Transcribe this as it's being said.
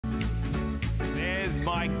is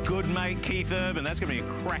my good mate Keith Urban. That's going to be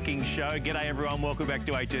a cracking show. G'day everyone, welcome back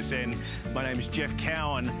to HSN. My name is Jeff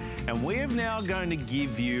Cowan, and we are now going to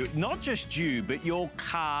give you, not just you, but your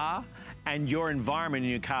car and your environment in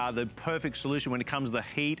your car, the perfect solution when it comes to the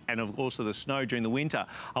heat and of course the snow during the winter.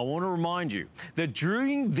 I want to remind you that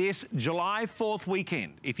during this July 4th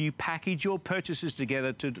weekend, if you package your purchases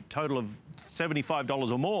together to a total of $75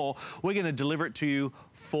 or more, we're going to deliver it to you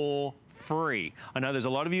for free. I know there's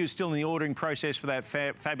a lot of you still in the ordering process for that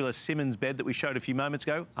fabulous Simmons bed that we showed a few moments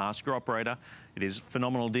ago. Ask your operator. It is a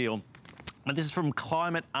phenomenal deal. And this is from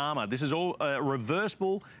Climate Armor. This is all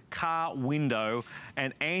reversible car window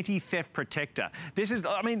and anti-theft protector. This is,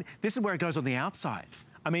 I mean, this is where it goes on the outside.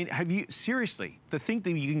 I mean, have you, seriously, to think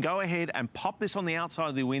that you can go ahead and pop this on the outside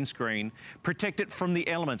of the windscreen, protect it from the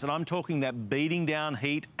elements, and I'm talking that beating down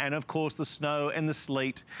heat and, of course, the snow and the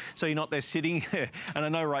sleet, so you're not there sitting, and I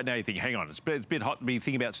know right now you think, hang on, it's a bit hot to be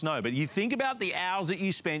thinking about snow, but you think about the hours that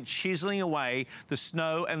you spent chiseling away the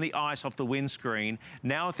snow and the ice off the windscreen.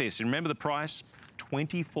 Now with this, and remember the price?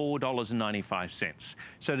 $24.95.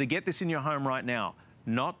 So to get this in your home right now,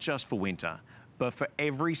 not just for winter, but for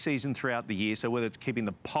every season throughout the year. So whether it's keeping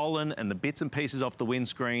the pollen and the bits and pieces off the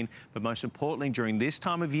windscreen, but most importantly, during this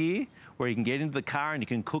time of year, where you can get into the car and you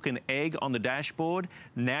can cook an egg on the dashboard,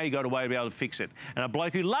 now you got a way to be able to fix it. And a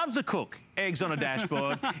bloke who loves to cook eggs on a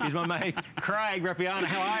dashboard is my mate, Craig Rappiano.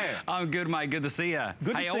 How are you? I'm good, mate. Good to see you.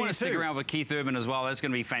 Good to see you. I want to stick around with Keith Urban as well. That's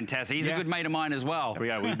going to be fantastic. He's a good mate of mine as well. There we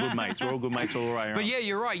go. We're good mates. We're all good mates all the way around. But yeah,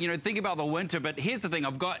 you're right. You know, think about the winter. But here's the thing.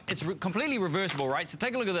 It's completely reversible, right? So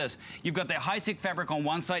take a look at this. You've got that high-tech fabric on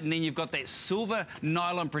one side, and then you've got that silver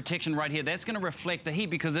nylon protection right here. That's going to reflect the heat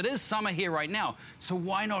because it is summer here right now. So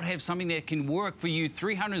why not have something that can work for you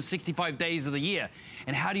 365 days of the year?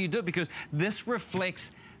 And how do you do it? Because this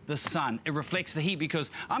reflects the sun. It reflects the heat because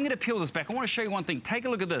I'm going to peel this back. I want to show you one thing. Take a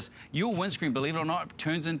look at this. Your windscreen, believe it or not,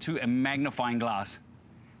 turns into a magnifying glass.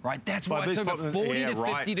 Right? That's why it's over 40 to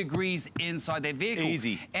 50 degrees inside that vehicle.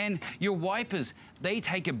 Easy. And your wipers, they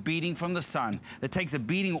take a beating from the sun. It takes a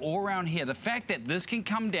beating all around here. The fact that this can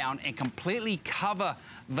come down and completely cover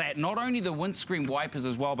that, not only the windscreen wipers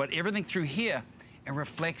as well, but everything through here, it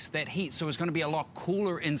reflects that heat. So it's going to be a lot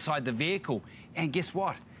cooler inside the vehicle. And guess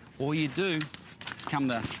what? All you do is come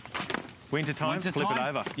the wintertime, flip it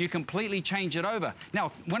over. You completely change it over.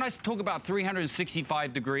 Now, when I talk about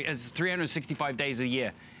 365 days a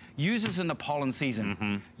year, use this in the pollen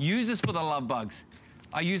season. Use this for the love bugs.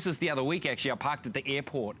 I used this the other week, actually. I parked at the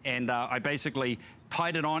airport, and I basically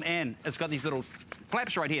tied it on, and it's got these little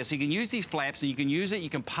flaps right here. So you can use these flaps, and you can use it. You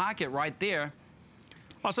can park it right there.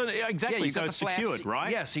 Oh, so exactly, so it's secured,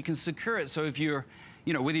 right? Yeah, so you can secure it. So if you're,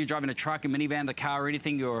 you know, whether you're driving a truck, a minivan, the car, or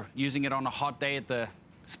anything, you're using it on a hot day at the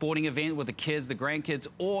sporting event with the kids, the grandkids,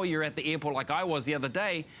 or you're at the airport like I was the other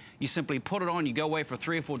day, you simply put it on, you go away for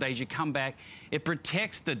 3 or 4 days, you come back. It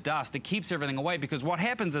protects the dust. It keeps everything away because what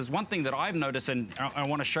happens is, one thing that I've noticed, and I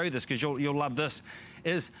want to show you this because you'll love this,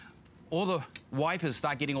 is all the wipers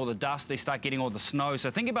start getting all the dust, they start getting all the snow.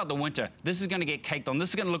 So think about the winter. This is going to get caked on. This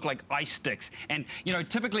is going to look like ice sticks. And, you know,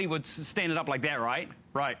 typically would stand it up like that, right?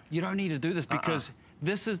 Right. You don't need to do this because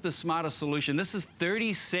this is the smartest solution. This is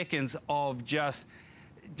 30 seconds of just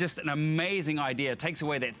an amazing idea. It takes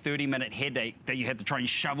away that 30-minute headache that you had to try and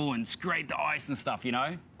shovel and scrape the ice and stuff, you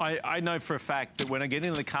know? I know for a fact that when I get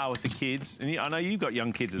in the car with the kids, and I know you've got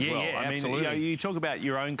young kids as well. Yeah, I mean, absolutely. you know, you talk about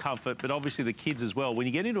your own comfort, but obviously the kids as well. When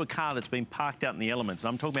you get into a car that's been parked out in the elements, and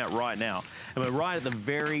I'm talking about right now, and we're right at the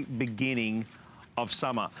very beginning of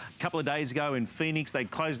summer. A couple of days ago in Phoenix, they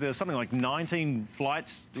closed, there was something like 19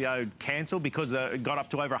 flights, you know, cancelled because it got up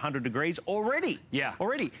to over 100 degrees already. Yeah.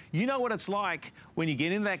 Already. You know what it's like when you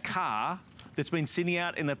get in that car that's been sitting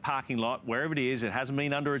out in the parking lot, wherever it is, it hasn't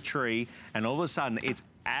been under a tree, and all of a sudden it's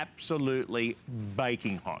absolutely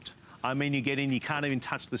baking hot. I mean, you get in, you can't even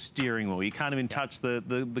touch the steering wheel. You can't even touch the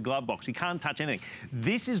glove box. You can't touch anything.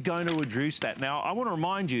 This is going to reduce that. Now, I want to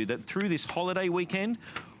remind you that through this holiday weekend,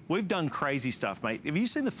 we've done crazy stuff, mate. Have you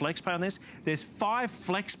seen the flex pay on this? There's 5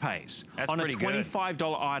 flex pays on a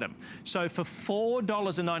 $25 item. So for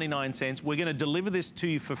 $4.99, we're going to deliver this to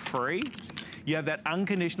you for free. You have that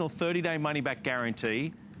unconditional 30-day money-back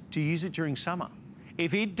guarantee to use it during summer.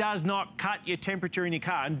 If it does not cut your temperature in your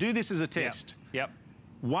car, and do this as a test. Yep.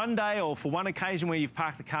 One day or for one occasion where you've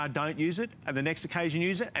parked the car, don't use it, and the next occasion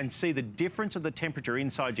use it, and see the difference of the temperature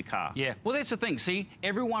inside your car. Yeah, well, that's the thing. See,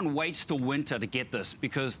 everyone waits till winter to get this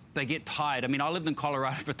because they get tired. I mean, I lived in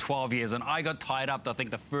Colorado for 12 years, and I got tired up, I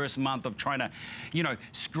think, the first month of trying to, you know,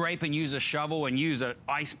 scrape and use a shovel and use an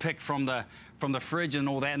ice pick from the fridge and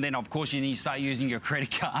all that, and then, of course, you start using your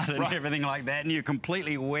credit card and everything like that, and you're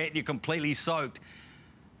completely wet, you're completely soaked.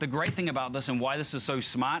 the great thing about this and why this is so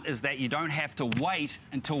smart is that you don't have to wait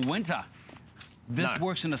until winter. This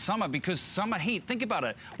works in the summer because summer heat, think about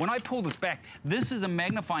it. When I pull this back, this is a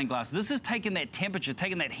magnifying glass. This is taking that temperature,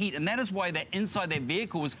 taking that heat, and that is why that inside that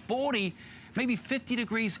vehicle is 40, maybe 50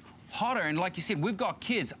 degrees hotter. And like you said, we've got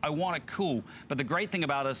kids. I want it cool. But the great thing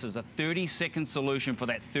about this is a 30-second solution for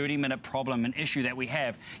that 30-minute problem and issue that we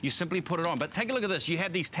have. You simply put it on. But take a look at this. You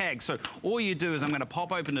have these tags. So all you do is I'm going to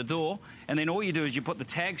pop open the door, and then all you do is you put the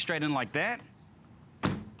tag straight in like that.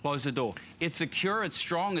 Close the door. It's secure, it's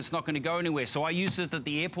strong, it's not going to go anywhere. So I used it at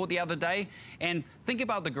the airport the other day, and think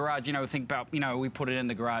about the garage, think about, we put it in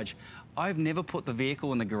the garage. I've never put the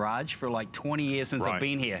vehicle in the garage for like 20 years since I've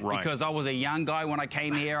been here because I was a young guy when I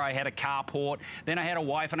came here. I had a carport, then I had a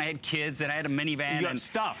wife and I had kids and I had a minivan. You got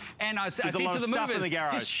stuff. And I said to the movers,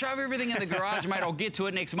 just shove everything in the garage, mate. I'll get to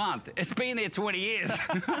it next month. It's been there 20 years.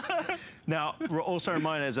 Now, also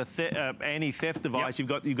remind as a anti-theft device, you've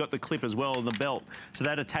got the clip as well on the belt, so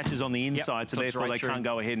that attaches on the inside, so therefore they can't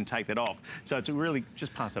go ahead and take that off. So it's really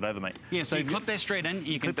just pass it over, mate. Yeah, so you clip that straight in,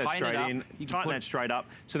 you can tighten it up. You tighten that straight up.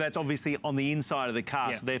 So that's obviously on the inside of the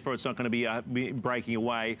car, so therefore it's not going to be breaking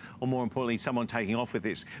away, or more importantly, someone taking off with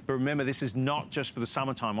this. But remember, this is not just for the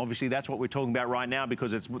summertime. Obviously, that's what we're talking about right now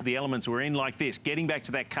because it's the elements we're in like this, getting back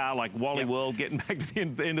to that car like Wally World, getting back to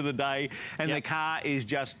the end of the day, and the car is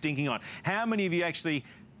just stinking on. How many of you actually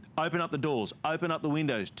open up the doors, open up the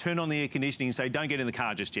windows, turn on the air conditioning and say, don't get in the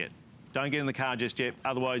car just yet. Don't get in the car just yet,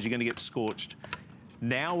 otherwise you're going to get scorched.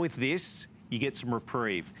 Now with this, you get some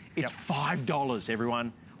reprieve. It's $5,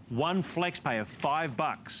 everyone. One flex pay of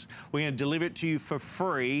 $5. We're going to deliver it to you for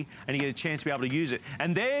free, and you get a chance to be able to use it.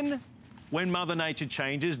 And then, when Mother Nature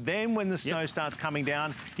changes, then when the snow starts coming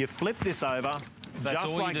down, you flip this over,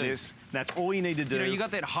 just like this. That's all you need to do. You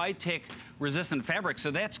got that high-tech resistant fabric,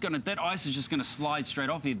 so that ice is just going to slide straight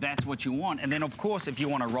off you. That's what you want. And then, of course, if you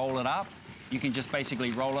want to roll it up, you can just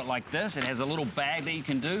basically roll it like this. It has a little bag that you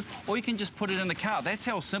can do, or you can just put it in the car. That's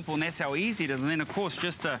how simple and that's how easy it is. And then, of course,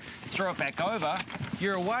 just to throw it back over,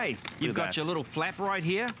 you're away. You've got your little flap right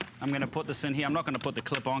here. I'm going to put this in here. I'm not going to put the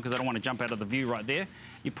clip on because I don't want to jump out of the view right there.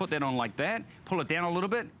 You put that on like that, pull it down a little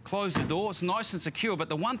bit, close the door. It's nice and secure. But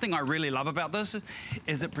the one thing I really love about this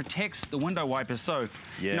is it protects the window wipers. So,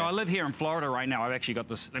 I live here in Florida right now. I've actually got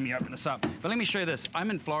this. Let me open this up. But let me show you this.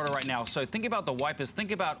 I'm in Florida right now. So think about the wipers.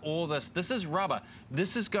 Think about all this. This is rubber.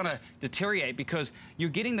 This is going to deteriorate because you're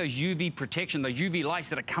getting those UV protection, those UV lights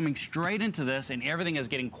that are coming straight into this, and everything is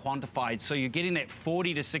getting quantified. So you're getting that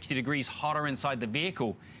 40 to 60 degrees hotter inside the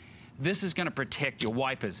vehicle. This is going to protect your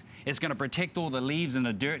wipers. It's going to protect all the leaves and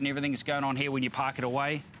the dirt and everything that's going on here when you park it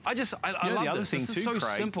away. I love this. This is so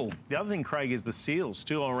simple. The other thing, Craig, is the seals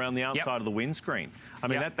too around the outside of the windscreen. I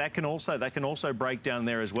mean, that can also break down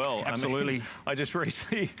there as well. Absolutely. I mean, I just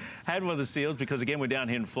recently had one of the seals because again we're down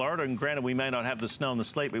here in Florida, and granted we may not have the snow and the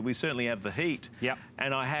sleet, but we certainly have the heat.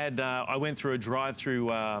 And I went through a drive-through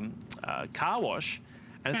car wash,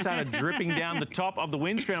 and it started dripping down the top of the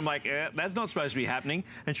windscreen. I'm like, that's not supposed to be happening.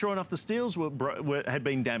 And sure enough, the seals had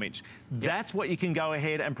been damaged. That's what you can go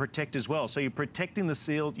ahead and protect as well. So you're protecting the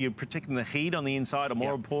seal, you're protecting the heat on the inside, or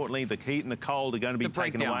more importantly, the heat and the cold are going to be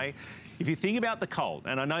taken away. If you think about the cold,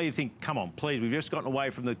 and I know you think, come on, please, we've just gotten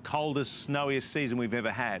away from the coldest, snowiest season we've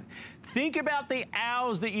ever had. Think about the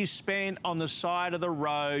hours that you spent on the side of the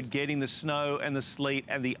road getting the snow and the sleet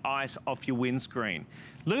and the ice off your windscreen.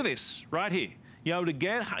 Look at this right here. You're able to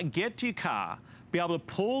get to your car, be able to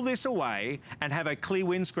pull this away and have a clear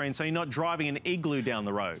windscreen so you're not driving an igloo down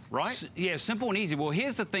the road, right? Yeah, simple and easy. Well,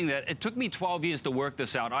 here's the thing that it took me 12 years to work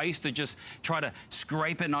this out. I used to just try to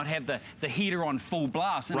scrape it, not have the heater on full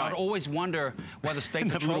blast. And I'd always wonder why the state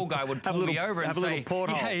patrol guy would pull me over and say,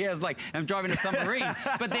 it's like, I'm driving a submarine.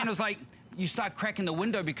 But then it was like, you start cracking the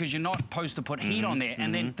window because you're not supposed to put heat on there.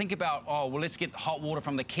 And then think about, oh, well, let's get hot water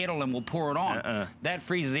from the kettle and we'll pour it on. That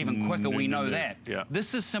freezes even quicker, we know that.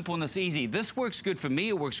 This is simple and this easy. This works good for me,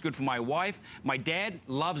 it works good for my wife. My dad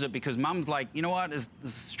loves it because Mum's like, you know what, as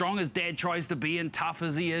strong as Dad tries to be and tough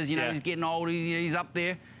as he is, he's getting old, he's up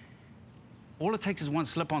there. All it takes is one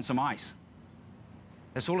slip on some ice.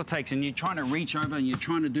 That's all it takes. And you're trying to reach over and you're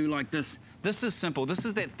trying to do like this. This is simple. This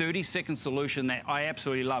is that 30-second solution that I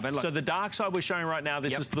absolutely love. And look, so the dark side we're showing right now,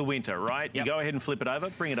 this is for the winter, right? You go ahead and flip it over,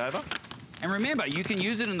 bring it over. And remember, you can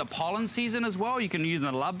use it in the pollen season as well. You can use it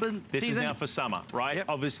in the love season. This is now for summer, right?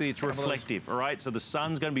 Obviously, it's reflective, all right? So the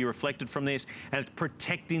sun's going to be reflected from this, and it's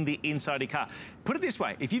protecting the inside of your car. Put it this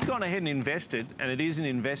way. If you've gone ahead and invested, and it is an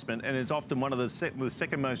investment, and it's often one of the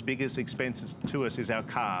second most biggest expenses to us is our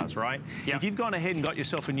cars, right? If you've gone ahead and got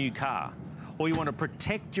yourself a new car, or you want to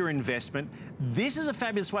protect your investment, this is a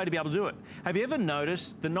fabulous way to be able to do it. Have you ever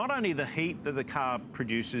noticed that not only the heat that the car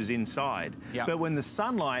produces inside, but when the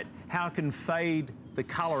sunlight, how it can fade the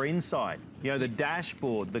colour inside? You know, the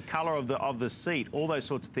dashboard, the colour of the seat, all those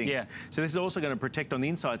sorts of things. Yeah. So this is also going to protect on the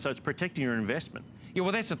inside, so it's protecting your investment. Yeah,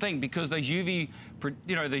 well, that's the thing, because those UV,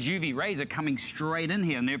 those UV rays are coming straight in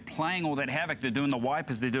here, and they're playing all that havoc. They're doing the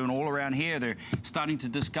wipers, they're doing all around here. They're starting to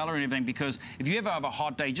discolor and everything, because if you ever have a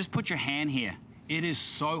hot day, just put your hand here. It is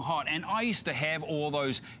so hot. And I used to have all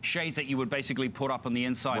those shades that you would basically put up on the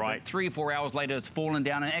inside. Right. But 3 or 4 hours later, it's fallen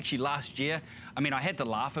down. And actually last year, I mean, I had to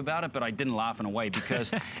laugh about it, but I didn't laugh in a way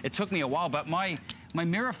because it took me a while. But my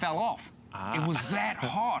mirror fell off. It was that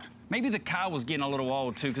hot. Maybe the car was getting a little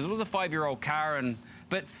old too, because it was a 5-year-old car.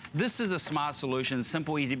 But this is a smart solution,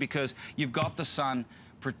 simple, easy, because you've got the sun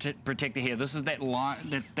protector here. This is that line,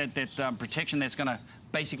 that protection that's going to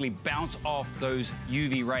basically bounce off those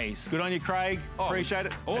UV rays. Good on you, Craig. Appreciate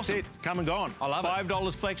it. Awesome. That's it. Come and gone. I love it.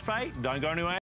 $5 flex pay. Don't go anywhere.